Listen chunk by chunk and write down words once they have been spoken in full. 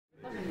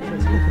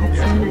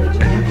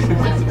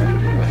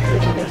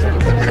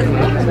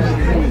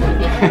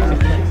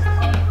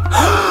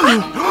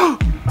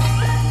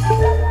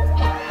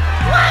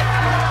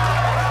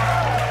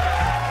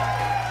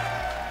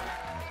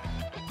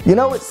You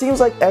know, it seems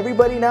like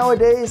everybody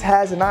nowadays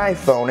has an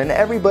iPhone and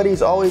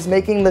everybody's always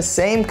making the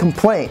same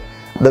complaint.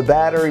 The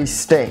battery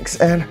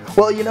stinks. And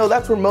well, you know,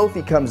 that's where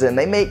Mophie comes in.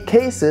 They make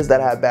cases that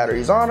have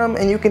batteries on them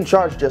and you can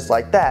charge just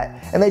like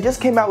that. And they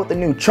just came out with a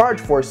new Charge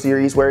 4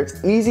 series where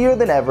it's easier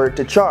than ever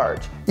to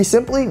charge. You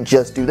simply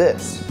just do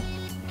this.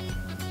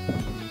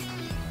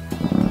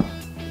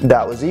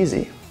 That was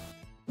easy.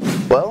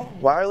 Well,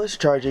 wireless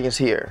charging is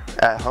here,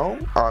 at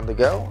home, on the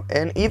go,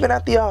 and even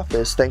at the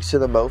office thanks to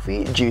the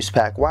Mophie Juice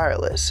Pack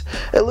Wireless.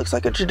 It looks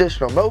like a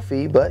traditional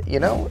Mophie, but you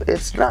know,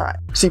 it's not.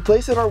 So you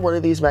place it on one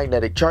of these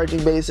magnetic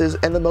charging bases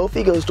and the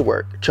Mophie goes to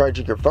work,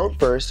 charging your phone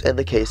first and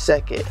the case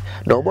second.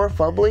 No more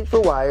fumbling for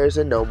wires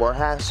and no more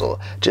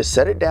hassle. Just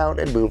set it down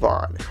and move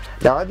on.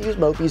 Now I've used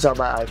Mophies on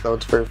my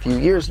iPhones for a few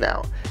years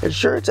now, and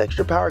sure, its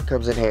extra power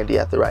comes in handy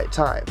at the right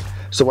time.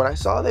 So when I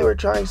saw they were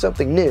trying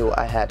something new,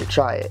 I had to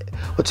try it.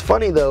 What's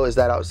funny though is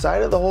that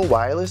outside of the whole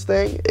wireless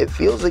thing, it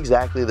feels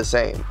exactly the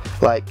same.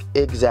 Like,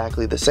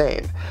 exactly the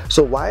same.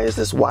 So why is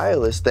this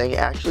wireless thing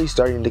actually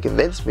starting to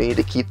convince me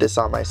to keep this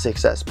on my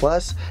 6S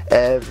Plus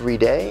every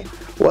day?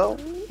 Well,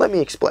 let me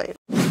explain.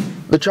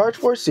 The Charge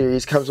 4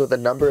 series comes with a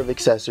number of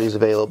accessories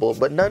available,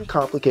 but none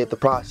complicate the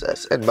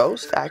process, and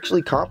most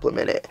actually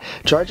complement it.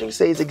 Charging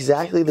stays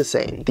exactly the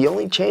same, the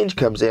only change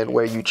comes in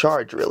where you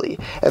charge really,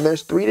 and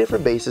there's 3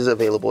 different bases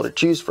available to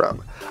choose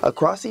from.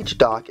 Across each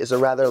dock is a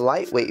rather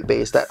lightweight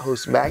base that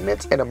hosts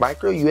magnets and a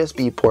micro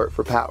USB port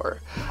for power.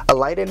 A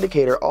light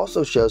indicator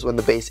also shows when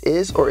the base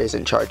is or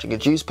isn't charging a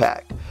juice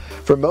pack.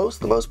 For most,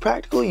 the most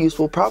practical use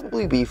will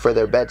probably be for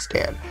their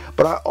bedstand,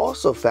 but I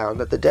also found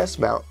that the desk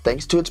mount,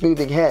 thanks to its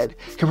moving head,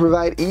 can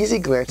provide easy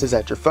glances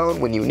at your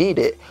phone when you need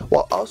it,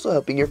 while also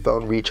helping your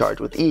phone recharge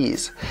with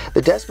ease.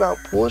 The desk mount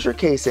pulls your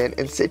case in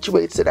and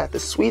situates it at the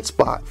sweet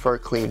spot for a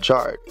clean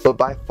charge. But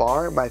by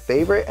far, my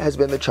favorite has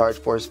been the Charge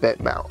 4's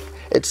vent mount.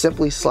 It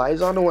simply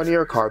slides onto one of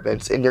your car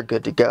vents and you're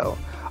good to go.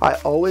 I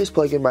always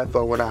plug in my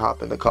phone when I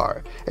hop in the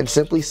car, and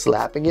simply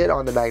slapping it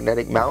on the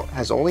magnetic mount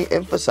has only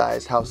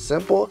emphasized how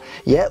simple,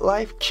 yet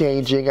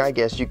life-changing, I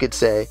guess you could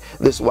say,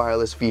 this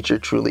wireless feature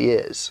truly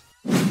is.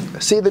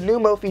 See, the new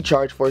Mophie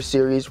Charge 4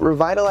 series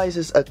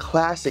revitalizes a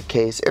classic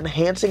case,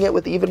 enhancing it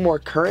with even more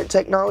current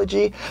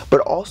technology,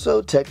 but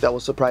also tech that will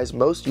surprise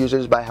most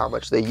users by how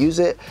much they use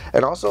it,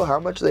 and also how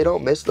much they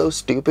don't miss those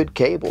stupid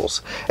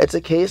cables. It's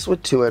a case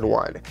with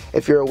 2-in-1.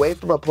 If you're away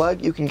from a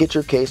plug, you can get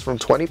your case from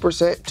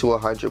 20% to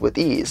 100 with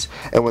ease,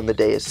 and when the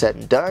day is said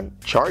and done,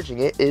 charging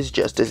it is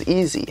just as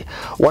easy.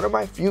 One of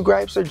my few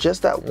gripes are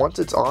just that once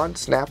it's on,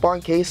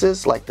 snap-on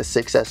cases, like the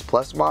 6S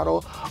Plus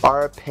model,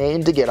 are a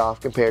pain to get off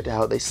compared to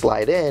how they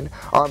slide in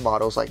on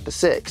models like the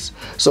 6.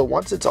 So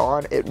once it's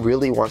on, it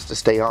really wants to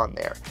stay on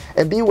there.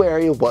 And be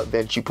wary of what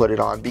vent you put it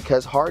on,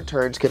 because hard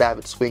turns could have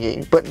it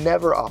swinging, but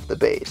never off the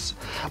base.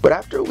 But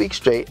after a week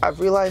straight, I've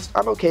realized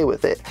I'm okay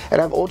with it,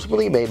 and I've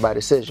ultimately made my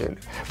decision.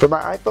 For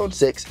my iPhone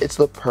 6, it's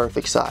the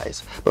perfect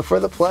size, but for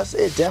the Plus,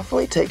 it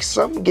definitely takes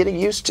some getting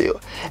used to,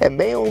 and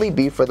may only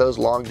be for those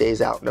long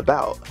days out and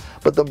about.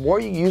 But the more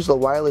you use the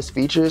wireless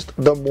features,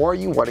 the more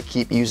you want to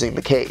keep using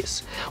the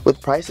case.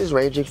 With prices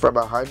ranging from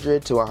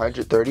 $100 to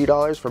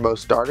 $130 for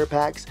most starter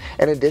packs,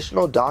 and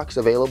additional docks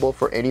available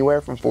for anywhere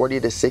from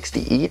 $40 to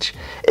 $60 each,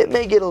 it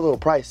may get a little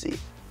pricey.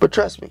 But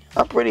trust me,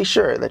 I'm pretty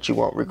sure that you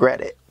won't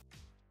regret it.